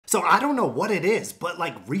So I don't know what it is, but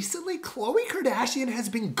like recently Khloe Kardashian has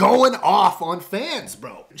been going off on fans,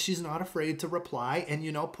 bro. She's not afraid to reply and,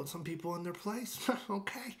 you know, put some people in their place.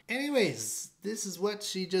 Okay. Anyways, this is what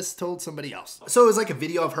she just told somebody else. So it was like a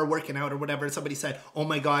video of her working out or whatever. Somebody said, oh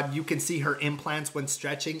my God, you can see her implants when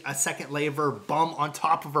stretching. A second layer of her bum on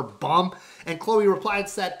top of her bum. And Khloe replied,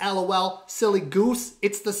 said, LOL, silly goose.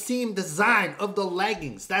 It's the seam design of the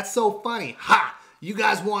leggings. That's so funny. Ha! You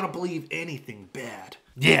guys want to believe anything bad.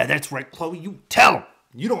 Yeah, that's right, Khloe. You tell them.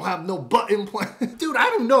 You don't have no butt implants. Dude, I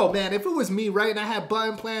don't know, man. If it was me, right, and I had butt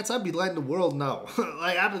implants, I'd be letting the world know.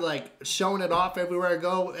 Like, I'd be, like, showing it off everywhere I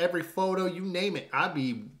go, every photo, you name it. I'd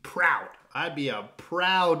be proud. I'd be a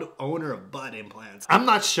proud owner of butt implants. I'm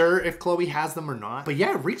not sure if Khloe has them or not. But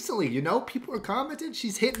yeah, recently, you know, people are commenting.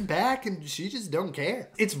 She's hitting back and she just don't care.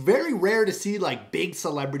 It's very rare to see like big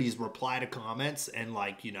celebrities reply to comments and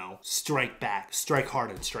like, you know, strike back. Strike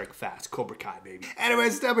hard and strike fast. Cobra Kai, baby.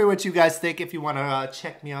 Anyways, tell me what you guys think. If you want to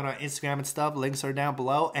check me out on Instagram and stuff, links are down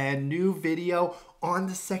below. And new video on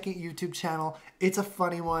the second YouTube channel. It's a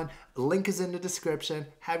funny one. Link is in the description.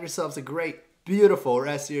 Have yourselves a great, beautiful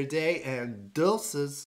rest of your day, and deuces.